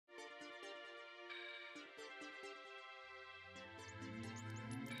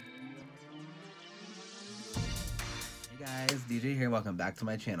Guys, Deejay here. Welcome back to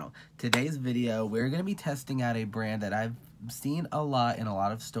my channel. Today's video, we're going to be testing out a brand that I've seen a lot in a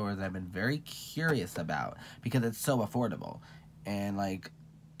lot of stores that I've been very curious about because it's so affordable. And like,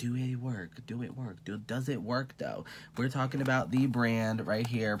 do it work? Does it work though? We're talking about the brand right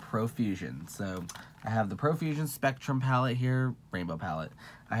here, Profusion. So I have the Profusion Spectrum palette here, rainbow palette.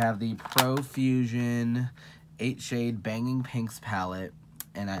 I have the Profusion 8 shade Banging Pinks palette.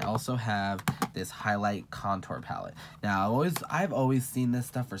 And I also have this highlight contour palette. Now, I've always seen this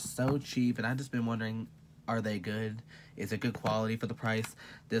stuff for so cheap, and I've just been wondering, are they good? Is it good quality for the price?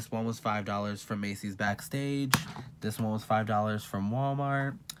 This one was $5 from Macy's Backstage. This one was $5 from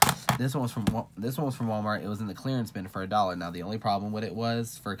Walmart. This one was from Walmart. It was in the clearance bin for $1. Now, the only problem with it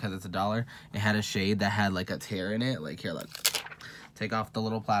was, because it's $1, it had a shade that had like a tear in it. Like here, look. Take off the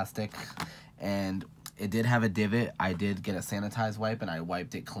little plastic, and it did have a divot. I did get a sanitized wipe and I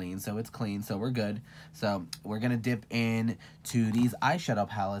wiped it clean, so it's clean, so we're good. So we're gonna dip in to these eyeshadow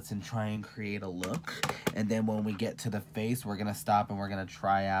palettes and try and create a look. And then when we get to the face, we're gonna stop and we're gonna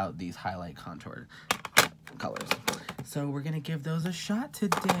try out these highlight contour colors. So we're gonna give those a shot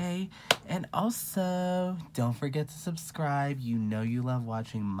today. And also, don't forget to subscribe. You know you love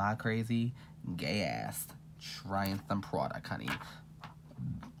watching my crazy gay ass trying some product, honey.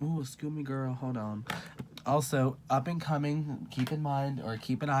 Ooh, excuse me, girl. Hold on. Also, up and coming, keep in mind, or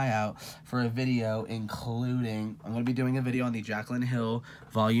keep an eye out for a video including, I'm going to be doing a video on the Jaclyn Hill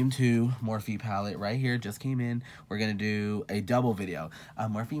Volume 2 Morphe palette right here. Just came in. We're going to do a double video. A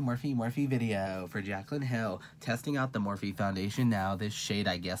Morphe video for Jaclyn Hill. Testing out the Morphe foundation now. This shade,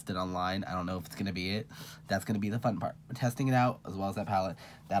 I guessed it online. I don't know if it's going to be it. That's going to be the fun part. We're testing it out as well as that palette.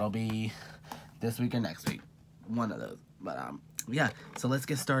 That'll be this week or next week. One of those. But, yeah, so let's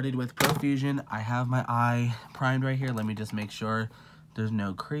get started with Profusion. I have my eye primed right here. Let me just make sure there's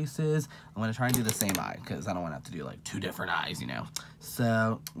no creases. I'm going to try and do the same eye because I don't want to have to do like 2 different eyes, you know.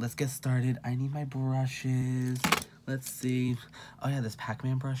 So let's get started. I need my brushes. Let's see. Oh, yeah, this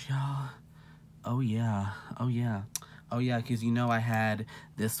Pac-Man brush, y'all. Oh, yeah. Because you know I had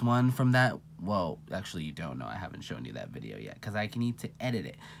this one from that. Well, actually, you don't know. I haven't shown you that video yet because I need to edit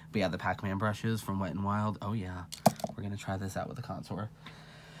it. But yeah, the Pac-Man brushes from Wet n Wild. Oh, yeah. We're going to try this out with the contour.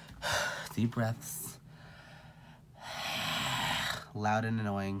 Deep breaths. Loud and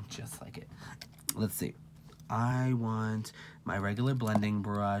annoying, just like it. Let's see. I want my regular blending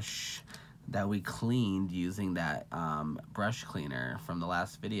brush that we cleaned using that brush cleaner from the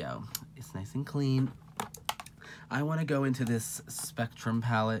last video. It's nice and clean. I want to go into this Spectrum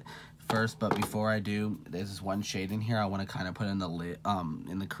palette first, but before I do, there's this one shade in here I want to kind of put in the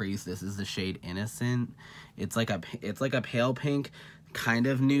in the crease. This is the shade Innocent. It's like a pale pink, kind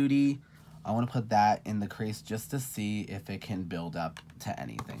of nudie. I want to put that in the crease just to see if it can build up to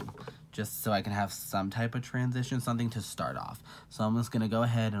anything, just so I can have some type of transition, something to start off. So I'm just gonna go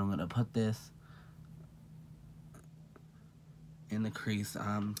ahead and I'm gonna put this in the crease.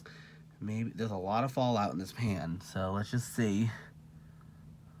 Maybe there's a lot of fallout in this pan, so let's just see.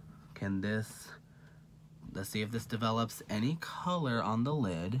 Let's see if this develops any color on the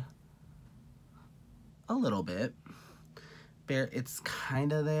lid. A little bit. It's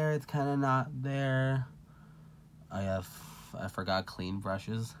kind of there, it's kind of not there. I forgot clean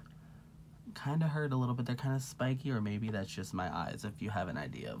brushes. Kind of hurt a little bit, they're kind of spiky, or maybe that's just my eyes. If you have an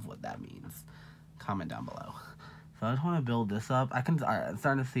idea of what that means, comment down below. So I just want to build this up. Alright, I'm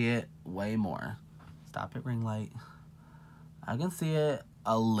starting to see it way more. Stop it, ring light. I can see it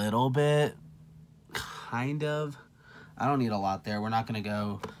a little bit, kind of. I don't need a lot there. We're not going to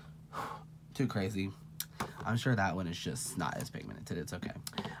go too crazy. I'm sure that one is just not as pigmented. It's okay.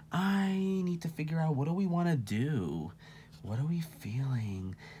 I need to figure out, what do we want to do? What are we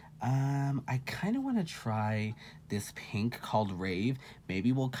feeling? I kind of want to try this pink called Rave.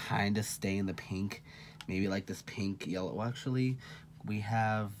 Maybe we'll kind of stay in the pink. Maybe like this pink yellow. Well, actually, we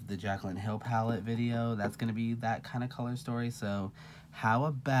have the Jaclyn Hill palette video. That's going to be that kind of color story. So how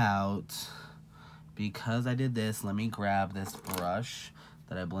about, because I did this, let me grab this brush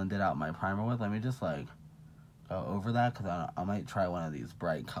that I blended out my primer with. Let me just like go over that because I might try one of these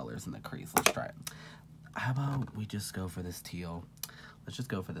bright colors in the crease. Let's try it. How about we just go for this teal? Let's just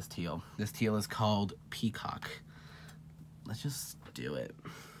go for this teal. This teal is called Peacock. Let's just do it.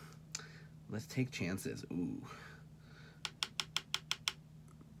 Let's take chances. Ooh.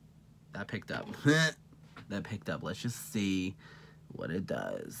 That picked up. That picked up. Let's just see what it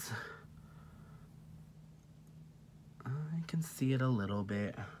does. I can see it a little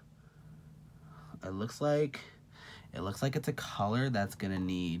bit. It looks like it's a color that's gonna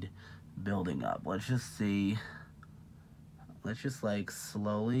need building up. Let's just see. Let's just like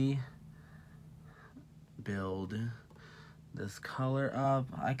slowly build this color up.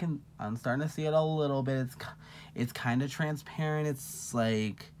 I'm starting to see it a little bit. It's kind of transparent. It's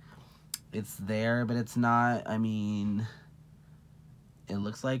like, it's there, but it's not. I mean, it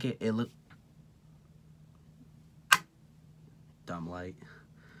looks like it dumb light.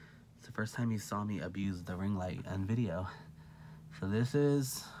 It's the first time you saw me abuse the ring light on video. So this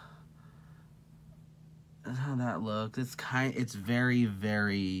is how that looks. It's very,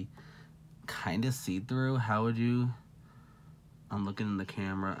 very kind of see-through. How would you... I'm looking in the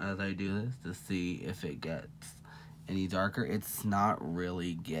camera as I do this to see if it gets any darker. It's not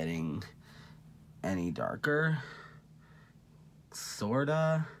really getting any darker.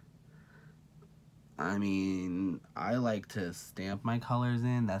 Sorta. I mean, I like to stamp my colors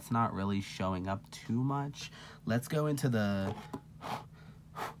in. That's not really showing up too much. Let's go into the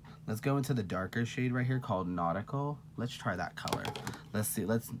darker shade right here called Nautical. Let's try that color. Let's see.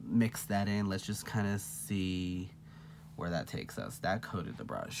 Let's mix that in. Let's just kind of see where that takes us. That coated the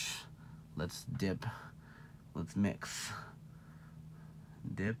brush. Let's dip. Let's mix.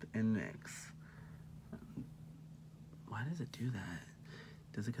 Dip and mix. Why does it do that?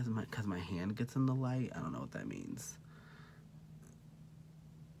 Does it because my hand gets in the light? I don't know what that means.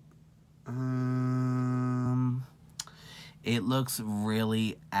 It looks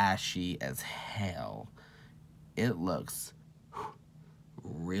really ashy as hell. It looks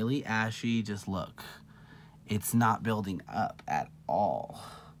really ashy. Just look. It's not building up at all.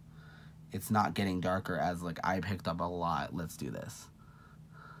 It's not getting darker as like I picked up a lot. Let's do this.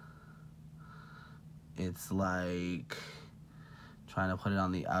 It's like trying to put it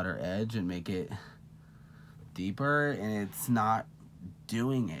on the outer edge and make it deeper, and it's not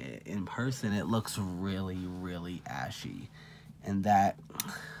doing it. In person, it looks really, really ashy, and that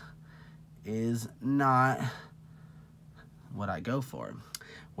is not what I go for.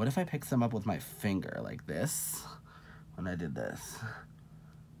 What if I pick some up with my finger like this? When I did this,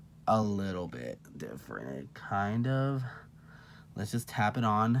 a little bit different, kind of. Let's just tap it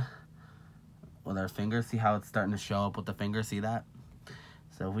on with our finger. See how it's starting to show up with the finger? See that?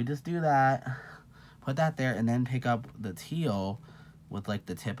 So if we just do that, put that there, and then pick up the teal with like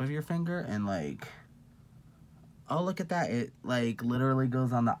the tip of your finger and like, oh, look at that. It like literally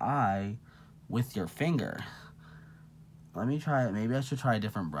goes on the eye with your finger. Let me try it. Maybe I should try a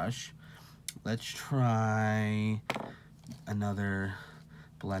different brush. Let's try another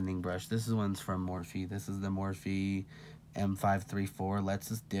blending brush. This one's from Morphe. This is the Morphe M534. Let's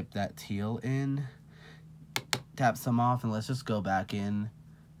just dip that teal in, tap some off, and let's just go back in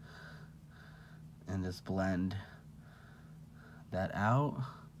and just blend that out.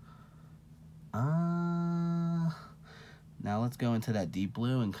 Now let's go into that deep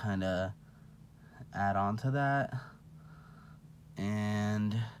blue and kind of add on to that.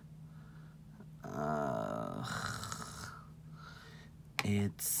 And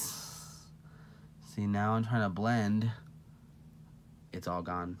see, now I'm trying to blend. It's all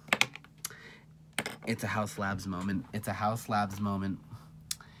gone. It's a House Labs moment. It's a House Labs moment.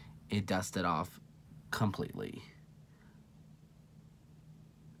 It dusted off completely.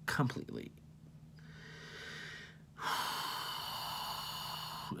 Completely.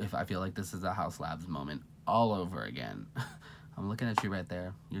 If I feel like this is a House Labs moment all over again. I'm looking at you right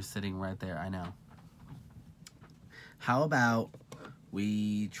there. You're sitting right there. I know. How about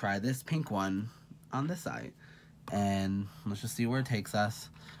we try this pink one on this side? And let's just see where it takes us.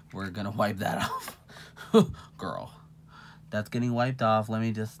 We're going to wipe that off. Girl. That's getting wiped off.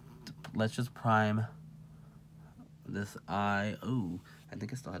 Let's just prime this eye. Ooh, I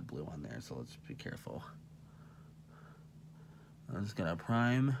think I still had blue on there, so let's be careful. I'm just going to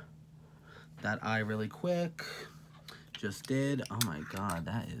prime that eye really quick. Just did. Oh my god,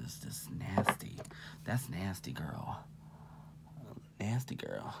 that is just nasty. That's nasty, girl. Nasty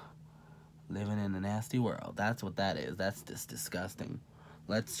girl. Living in a nasty world. That's what that is. That's just disgusting.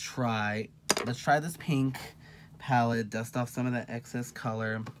 Let's try this pink palette, dust off some of that excess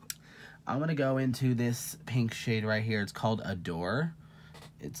color. I'm gonna go into this pink shade right here. It's called Adore.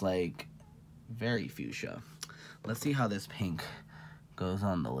 It's like very fuchsia. Let's see how this pink goes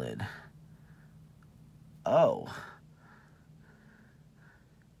on the lid. Oh.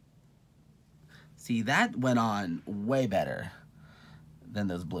 See, that went on way better than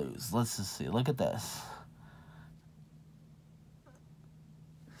those blues. Let's just see. Look at this.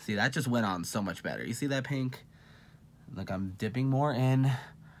 See, that just went on so much better. You see that pink? Look, I'm dipping more in.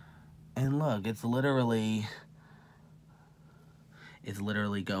 And look, it's literally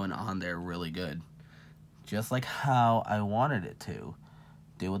going on there really good. Just like how I wanted it to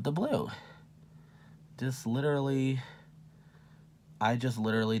do with the blue. I just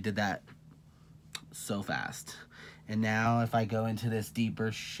literally did that so fast. And now if I go into this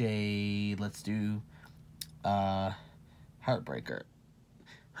deeper shade, let's do Heartbreaker.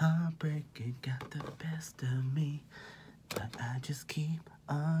 Heartbreaker got the best of me, but I just keep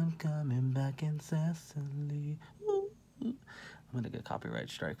on coming back incessantly. Ooh. I'm gonna get a copyright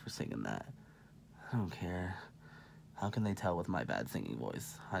strike for singing that. I don't care. How can they tell with my bad singing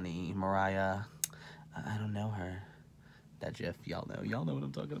voice? Honey, Mariah, I don't know her. That GIF, y'all know what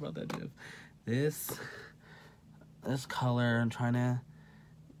I'm talking about, that GIF. This color, I'm trying to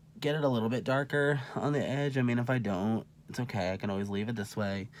get it a little bit darker on the edge. I mean, if I don't, it's okay. I can always leave it this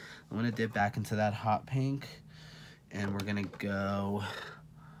way. I'm gonna dip back into that hot pink, and we're gonna go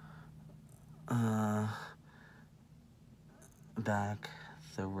back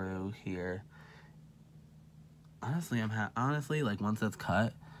through here. Honestly, like once it's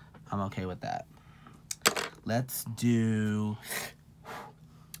cut, I'm okay with that. Let's do.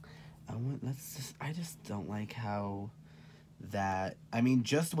 I just don't like how that. I mean,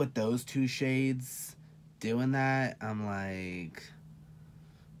 just with those two shades doing that, I'm like,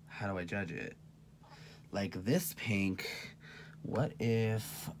 how do I judge it? Like this pink, what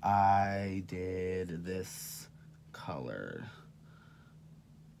if I did this color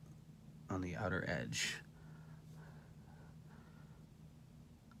on the outer edge?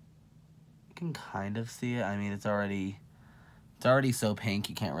 You can kind of see it. I mean, it's already so pink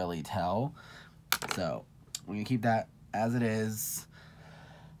you can't really tell. So we're gonna keep that as it is.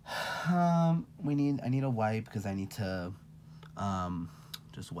 I need a wipe because I need to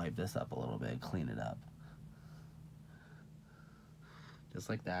just wipe this up a little bit, clean it up. Just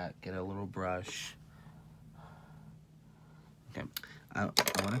like that. Get a little brush. Okay. I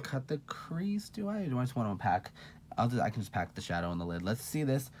want to cut the crease. Do I just want to pack? I can just pack the shadow on the lid. Let's see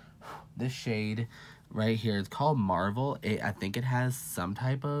this shade right here. It's called Marvel. I think it has some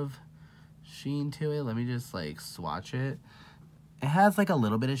type of sheen to it. Let me just like swatch it. It has like a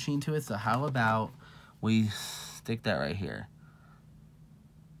little bit of sheen to it. So how about we stick that right here?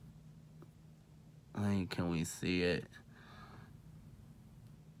 Like, can we see it?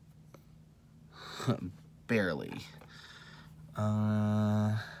 Barely.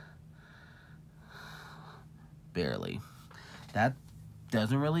 Barely. That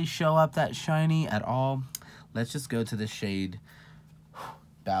doesn't really show up that shiny at all. Let's just go to the shade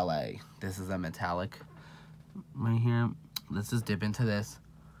Ballet. This is a metallic right here. Let's just dip into this.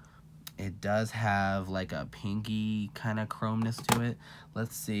 It does have like a pinky kind of chromeness to it.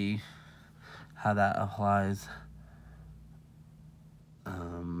 Let's see how that applies.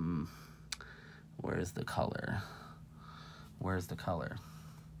 Where's the color? Where's the color?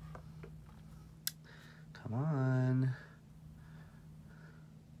 Come on.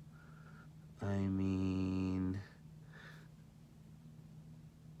 I mean,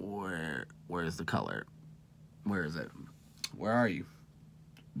 where's the color? Where is it? Where are you?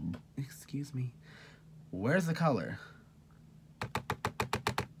 Excuse me. Where's the color?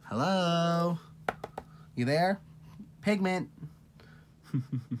 Hello? You there? Pigment.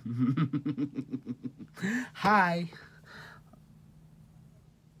 Hi.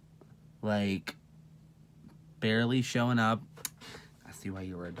 Like, barely showing up. I see why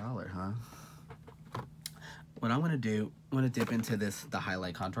you were $1, huh? What I'm gonna do, I'm gonna dip into the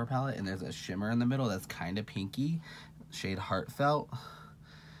highlight contour palette, and there's a shimmer in the middle that's kind of pinky, shade Heartfelt.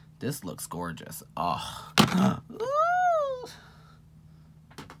 This looks gorgeous. Oh.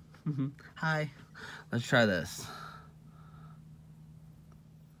 Hi. Let's try this.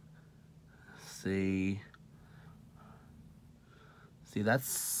 See,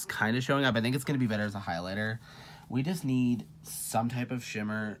 that's kind of showing up. I think it's gonna be better as a highlighter. We just need some type of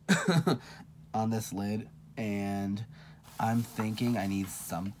shimmer on this lid, and I'm thinking I need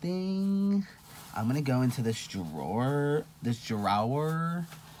something. I'm gonna go into this drawer.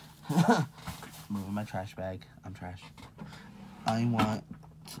 Moving my trash bag. I'm trash. I want,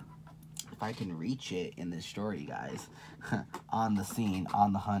 if I can reach it in this drawer, you guys. On the scene,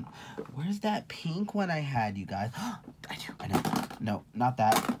 on the hunt. Where's that pink one I had, you guys? I know. No, not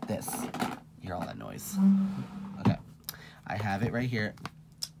that. This. You hear all that noise. Okay. I have it right here.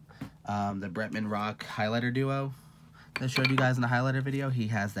 The Bretman Rock highlighter duo that I showed you guys in the highlighter video. He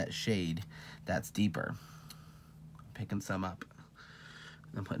has that shade that's deeper. I'm picking some up.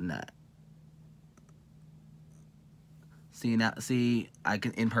 I'm putting that. See, I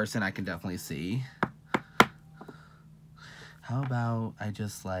can, in person, I can definitely see. How about I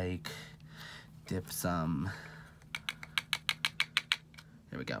just like dip some,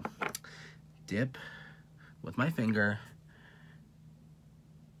 there we go. Dip with my finger.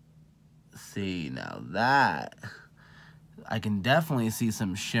 See, now that, I can definitely see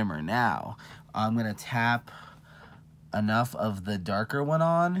some shimmer now. I'm gonna tap enough of the darker one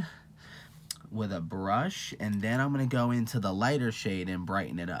on with a brush, and then I'm going to go into the lighter shade and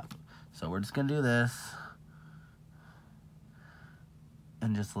brighten it up. So we're just going to do this.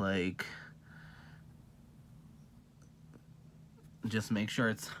 And just like, just make sure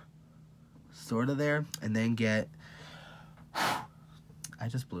it's sort of there, and then get, I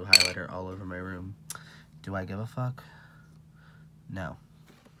just blew highlighter all over my room. Do I give a fuck? No.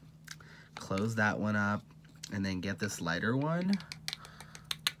 Close that one up, and then get this lighter one.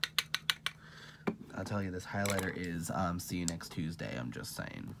 I'll tell you, this highlighter is, see you next Tuesday, I'm just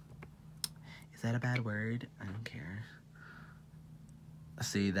saying. Is that a bad word? I don't care.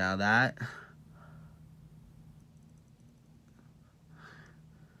 See, now that,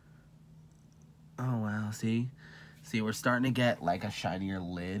 oh wow, see, we're starting to get like a shinier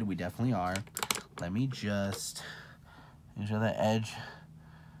lid. We definitely are. Let me just make sure the edge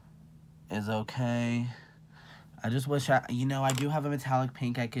is okay. I just wish you know, I do have a metallic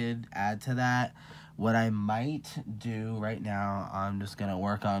pink I could add to that. What I might do right now, I'm just gonna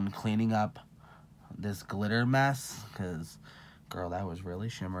work on cleaning up this glitter mess, because girl, that was really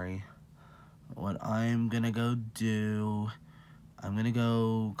shimmery. What I'm gonna go do, I'm gonna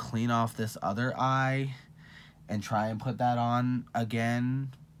go clean off this other eye and try and put that on again,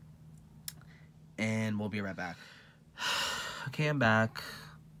 and we'll be right back. Okay, I'm back.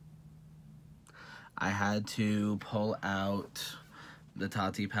 I had to pull out the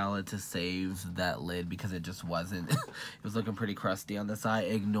Tati palette to save that lid because it just wasn't, it was looking pretty crusty on the side.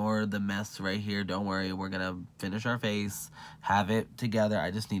 Ignore the mess right here, don't worry, we're gonna finish our face, have it together.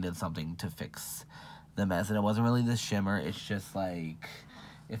 I just needed something to fix the mess, and it wasn't really the shimmer, it's just like,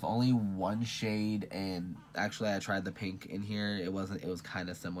 if only one shade, and actually I tried the pink in here, it was kind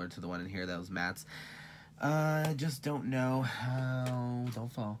of similar to the one in here that was mattes. I just don't know how,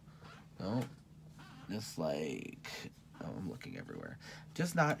 don't fall, no, just like, oh, I'm looking everywhere.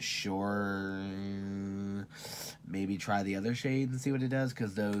 Just not sure. Maybe try the other shades and see what it does,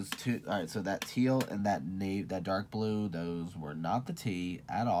 because those two, alright, so that teal and that dark blue, those were not the tea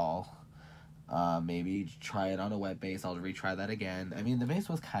at all. Maybe try it on a wet base. I'll retry that again. I mean, the base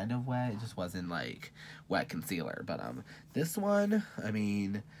was kind of wet, it just wasn't like wet concealer. But this one, I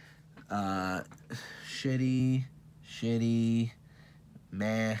mean, shitty,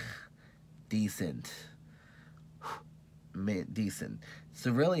 meh, decent. Decent.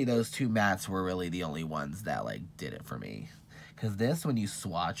 So really those two mattes were really the only ones that like did it for me, because this, when you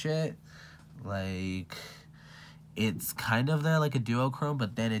swatch it, like, it's kind of there like a duochrome,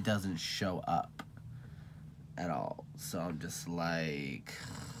 but then it doesn't show up at all. So I'm just like,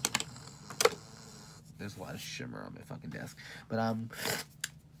 there's a lot of shimmer on my fucking desk, but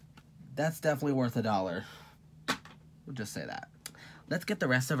that's definitely worth $1. We'll just say that. Let's get the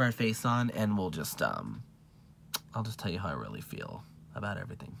rest of our face on, and we'll just I'll just tell you how I really feel about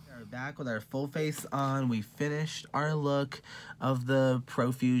everything. We're back with our full face on. We finished our look of the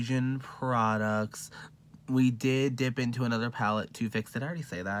Profusion products. We did dip into another palette to fix. Did I already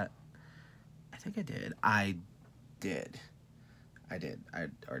say that? I think I did. I did. I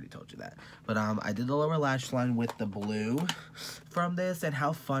already told you that. But I did the lower lash line with the blue from this, and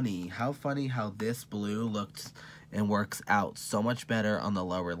how funny how this blue looked and works out so much better on the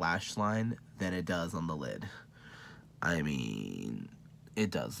lower lash line than it does on the lid. I mean, it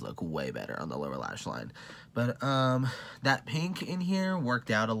does look way better on the lower lash line. But that pink in here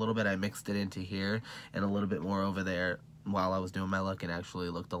worked out a little bit. I mixed it into here and a little bit more over there while I was doing my look, and actually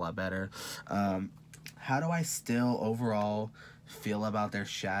looked a lot better. How do I still overall feel about their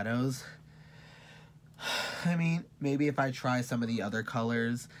shadows? I mean, maybe if I try some of the other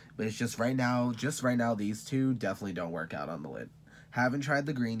colors, but it's just right now, these two definitely don't work out on the lid. Haven't tried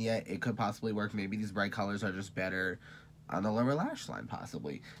the green yet. It could possibly work. Maybe these bright colors are just better on the lower lash line,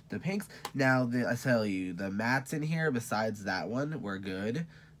 possibly. The pinks, now, I tell you, the mattes in here, besides that one, were good.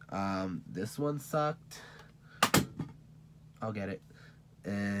 This one sucked. I'll get it.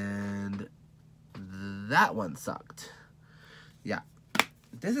 And that one sucked. Yeah.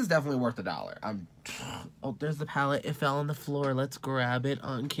 This is definitely worth $1. Oh, there's the palette. It fell on the floor. Let's grab it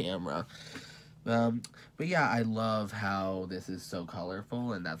on camera. But yeah, I love how this is so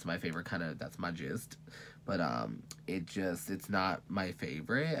colorful, and that's my favorite that's my gist. But it's not my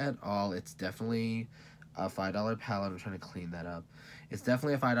favorite at all. It's definitely a $5 palette. I'm trying to clean that up. It's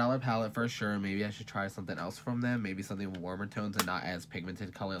definitely a $5 palette for sure. Maybe I should try something else from them. Maybe something with warmer tones and not as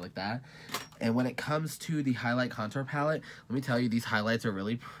pigmented color like that. And when it comes to the highlight contour palette, let me tell you, these highlights are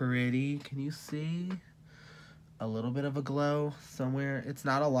really pretty. Can you see a little bit of a glow somewhere? It's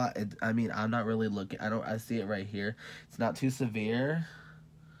not a lot. I mean, I'm not really looking. I see it right here. It's not too severe,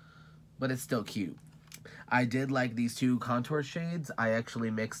 but it's still cute. I did like these two contour shades. I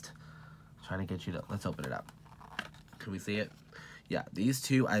actually mixed, trying to get you to, let's open it up. Can we see it? Yeah, these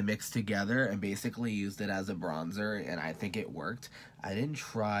two I mixed together and basically used it as a bronzer, and I think it worked. I didn't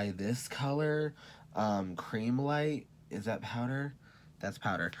try this color, Cream Light. Is that powder? That's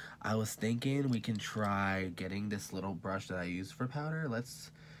powder. I was thinking we can try getting this little brush that I use for powder.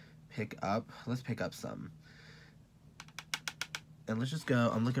 Let's pick up some. And let's just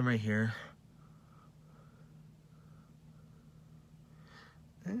go, I'm looking right here.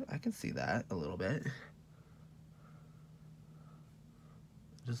 I can see that a little bit.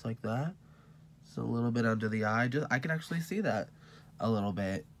 Just like that. Just a little bit under the eye. I can actually see that a little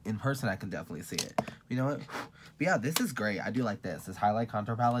bit. In person, I can definitely see it. You know what? But yeah, this is great. I do like this. This highlight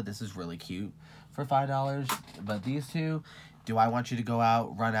contour palette, this is really cute for $5. But these two, do I want you to go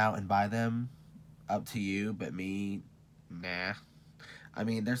out, run out, and buy them? Up to you, but me, nah. I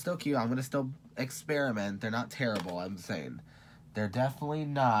mean, they're still cute. I'm going to still experiment. They're not terrible, I'm saying. They're definitely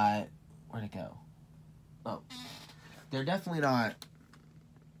not... Where'd it go? Oh. They're definitely not...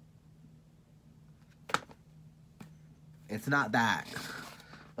 It's not that.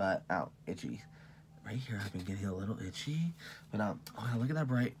 But, ow, itchy. Right here, I've been getting a little itchy. But, oh, look at that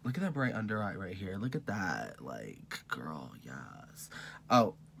bright under eye right here. Look at that. Like, girl, yes.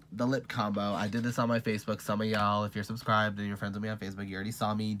 Oh, the lip combo. I did this on my Facebook. Some of y'all, if you're subscribed and you're friends with me on Facebook, you already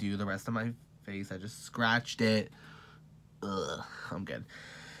saw me do the rest of my face. I just scratched it. Ugh, I'm good.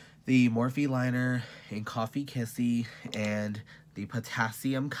 The Morphe liner in Coffee Kissy and the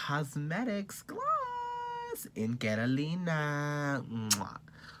Potassium Cosmetics gloss in Carolina.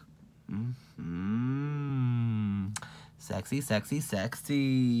 Sexy, sexy,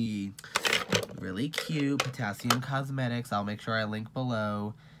 sexy. Really cute. Potassium Cosmetics. I'll make sure I link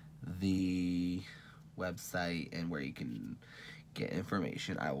below the website and where you can get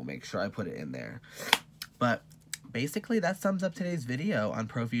information. I will make sure I put it in there. But basically, that sums up today's video on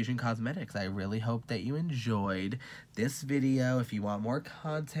Profusion Cosmetics. I really hope that you enjoyed this video. If you want more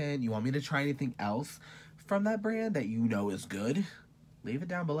content, you want me to try anything else from that brand that you know is good, leave it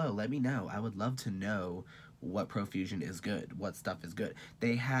down below. Let me know. I would love to know what Profusion is good, what stuff is good.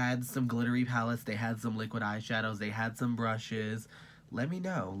 They had some glittery palettes, they had some liquid eyeshadows, they had some brushes. Let me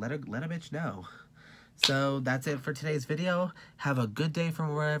know. Let a bitch know. So that's it for today's video. Have a good day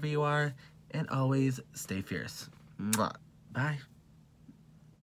from wherever you are, and always stay fierce. Mwah. Bye.